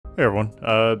Hey everyone,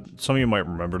 some of you might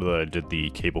remember that I did the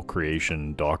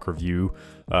CableCreation dock review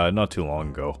not too long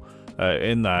ago.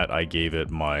 In that, I gave it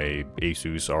my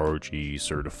ASUS ROG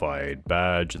certified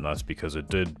badge, and that's because it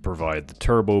did provide the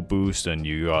turbo boost and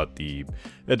you got the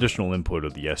additional input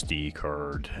of the SD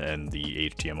card and the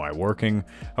HDMI working.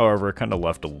 However, it kind of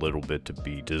left a little bit to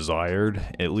be desired,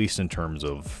 at least in terms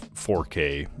of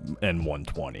 4K and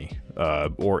 120,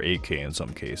 or 8K in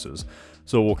some cases.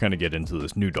 So we'll kind of get into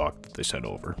this new dock that they sent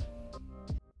over.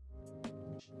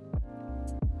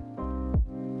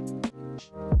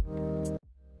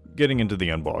 Getting into the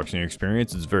unboxing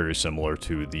experience is very similar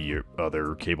to the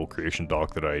other CableCreation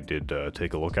dock that I did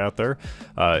take a look at there.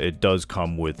 It does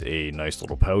come with a nice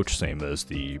little pouch, same as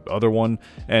the other one,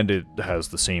 and it has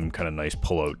the same kind of nice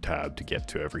pull-out tab to get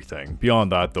to everything.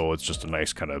 Beyond that, though, it's just a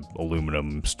nice kind of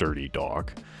aluminum sturdy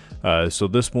dock. So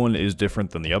this one is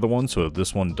different than the other one. So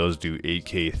this one does do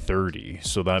 8K 30,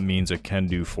 so that means it can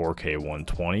do 4K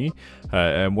 120.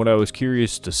 And what I was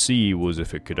curious to see was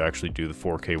if it could actually do the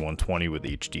 4K 120 with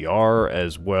HDR,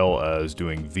 as well as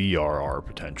doing VRR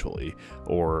potentially,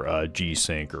 or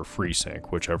G-Sync or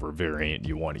Freesync, whichever variant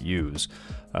you want to use.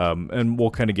 And we'll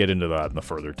kind of get into that in the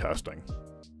further testing.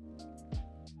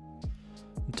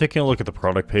 Taking a look at the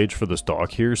product page for this dock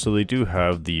here, so they do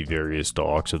have the various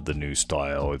docks of the new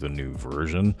style or the new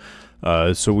version.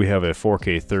 So we have a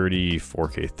 4K 30,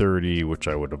 4K 30, which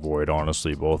I would avoid,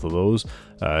 honestly, both of those.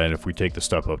 And if we take the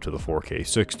step up to the 4K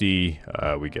 60,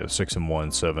 we get a 6-in-1,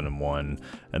 7-in-1,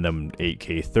 and then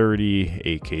 8K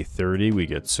 30, 8K 30, we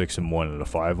get 6-in-1 and a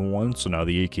 5-in-1. So now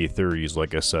the 8K 30s,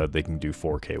 like I said, they can do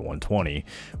 4K 120,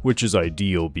 which is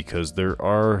ideal because there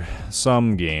are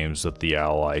some games that the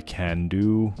Ally can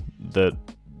do that,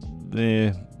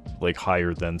 like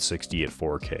higher than 60 at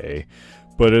 4K.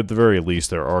 But at the very least,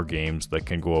 there are games that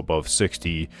can go above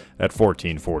 60 at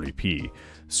 1440p.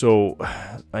 So,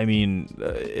 I mean,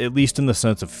 at least in the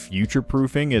sense of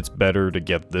future-proofing, it's better to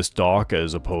get this dock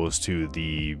as opposed to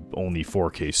the only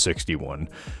 4K 60 one.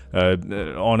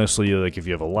 Honestly, like if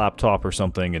you have a laptop or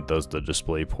something, it does the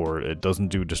DisplayPort. It doesn't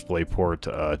do DisplayPort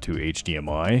to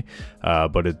HDMI,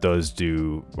 but it does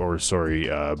do, or sorry,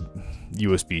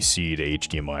 USB-C to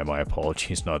HDMI, my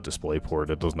apologies, not DisplayPort.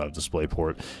 It doesn't have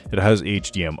DisplayPort. It has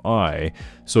HDMI,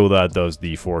 so that does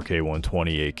the 4K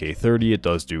 120, 8K 30. It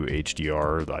does do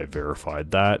HDR, I verified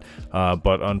that,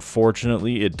 but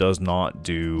unfortunately it does not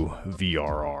do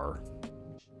VRR.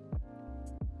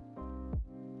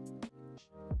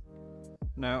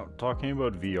 Now, talking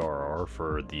about VRR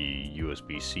for the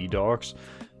USB-C docks,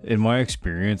 in my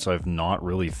experience, I've not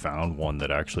really found one that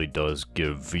actually does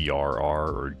give VRR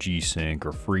or G-Sync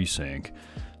or FreeSync.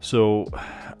 So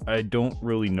I don't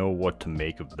really know what to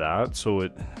make of that. So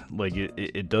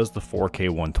it does the 4K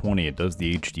 120, it does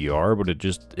the HDR, but it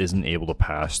just isn't able to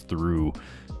pass through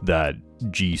that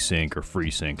G-Sync or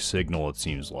FreeSync signal, it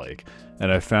seems like.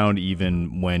 And I found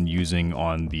even when using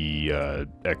on the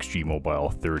XG Mobile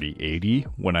 3080,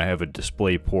 when I have a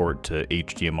DisplayPort to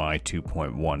HDMI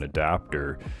 2.1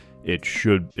 adapter, it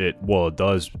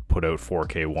does put out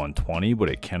 4K 120, but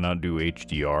it cannot do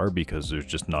HDR because there's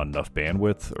just not enough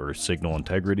bandwidth or signal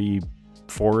integrity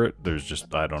for it. There's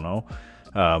just, I don't know.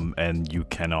 And you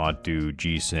cannot do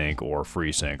G-Sync or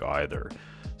FreeSync either.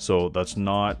 So that's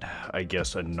not, I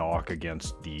guess, a knock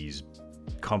against these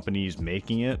companies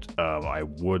making it. I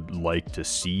would like to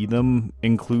see them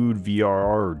include VRR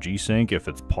or G-Sync if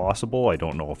it's possible. I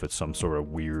don't know if it's some sort of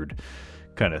weird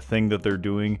kind of thing that they're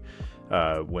doing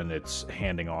when it's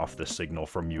handing off the signal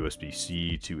from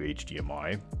USB-C to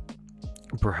HDMI.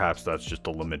 Perhaps that's just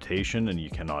a limitation and you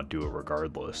cannot do it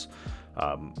regardless.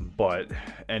 But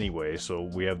anyway, so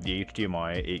we have the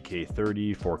HDMI 8K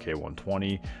 30, 4K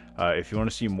 120. If you want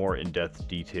to see more in-depth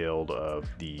detailed of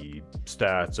the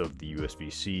stats of the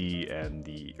USB-C and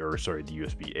the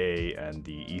USB-A and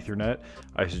the Ethernet,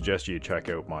 I suggest you check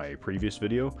out my previous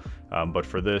video. But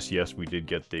for this, yes, we did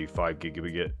get the 5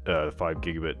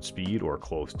 gigabit speed, or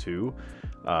close to.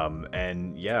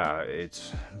 And yeah,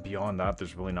 it's beyond that,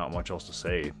 there's really not much else to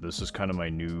say. This is kind of my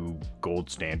new gold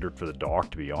standard for the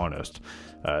dock, to be honest.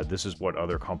 This is what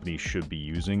other companies should be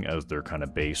using as their kind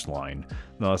of baseline.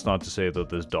 Now, that's not to say that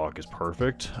this dock is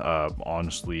perfect.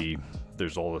 Honestly,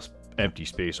 there's all this empty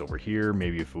space over here.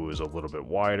 Maybe if it was a little bit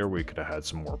wider, we could have had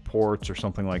some more ports or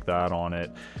something like that on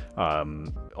it.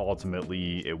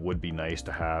 Ultimately, it would be nice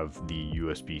to have the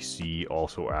USB-C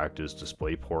also act as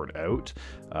DisplayPort out.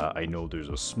 I know there's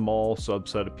a small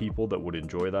subset of people that would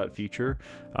enjoy that feature.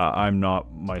 I'm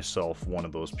not myself one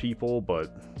of those people,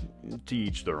 but to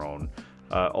each their own.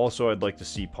 Also, I'd like to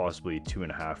see possibly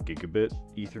 2.5 gigabit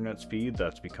Ethernet speed.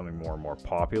 That's becoming more and more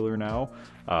popular now,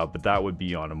 but that would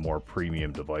be on a more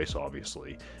premium device,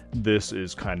 obviously. This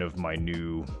is kind of my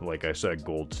new, like I said,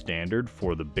 gold standard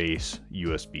for the base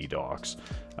USB docks.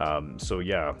 So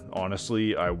yeah,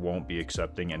 honestly, I won't be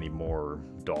accepting any more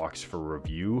docks for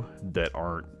review that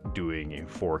aren't doing a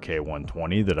 4K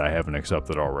 120 that I haven't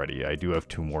accepted already. I do have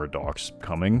 2 more docks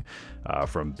coming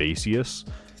from Basius.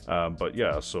 But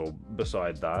yeah, so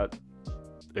beside that,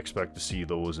 expect to see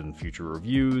those in future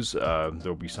reviews.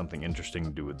 There'll be something interesting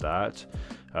to do with that.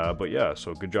 But yeah,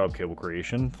 so good job,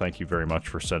 CableCreation. Thank you very much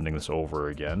for sending this over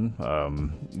again.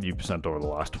 You sent over the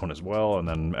last one as well, and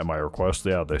then at my request,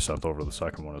 yeah, they sent over the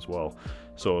second one as well.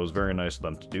 So it was very nice of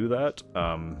them to do that.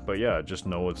 But yeah, just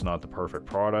know it's not the perfect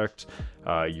product.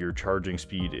 Your charging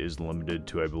speed is limited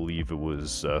to, I believe it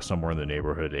was somewhere in the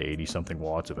neighborhood of 80 something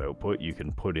watts of output. You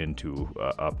can put into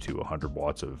up to 100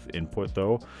 watts of input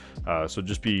though. So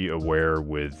just be aware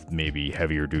with maybe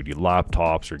heavier duty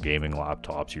laptops or gaming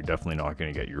laptops, you're definitely not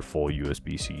going to get your full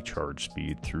USB-C charge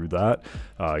speed through that.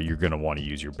 You're going to want to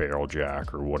use your barrel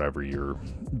jack or whatever your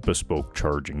bespoke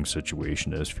charging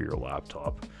situation is for your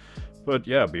laptop. But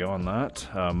yeah, beyond that,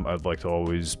 I'd like to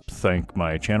always thank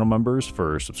my channel members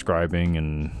for subscribing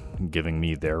and giving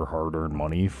me their hard-earned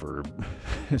money for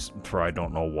I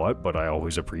don't know what, but I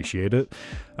always appreciate it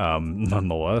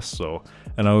nonetheless. So,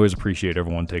 and I always appreciate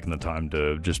everyone taking the time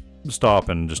to just stop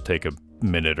and just take a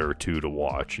minute or two to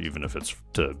watch, even if it's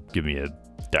to give me a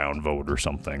downvote or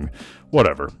something,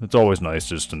 whatever. It's always nice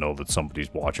just to know that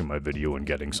somebody's watching my video and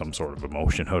getting some sort of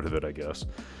emotion out of it, I guess.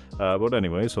 But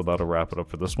anyway, so that'll wrap it up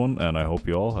for this one, and I hope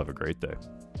you all have a great day.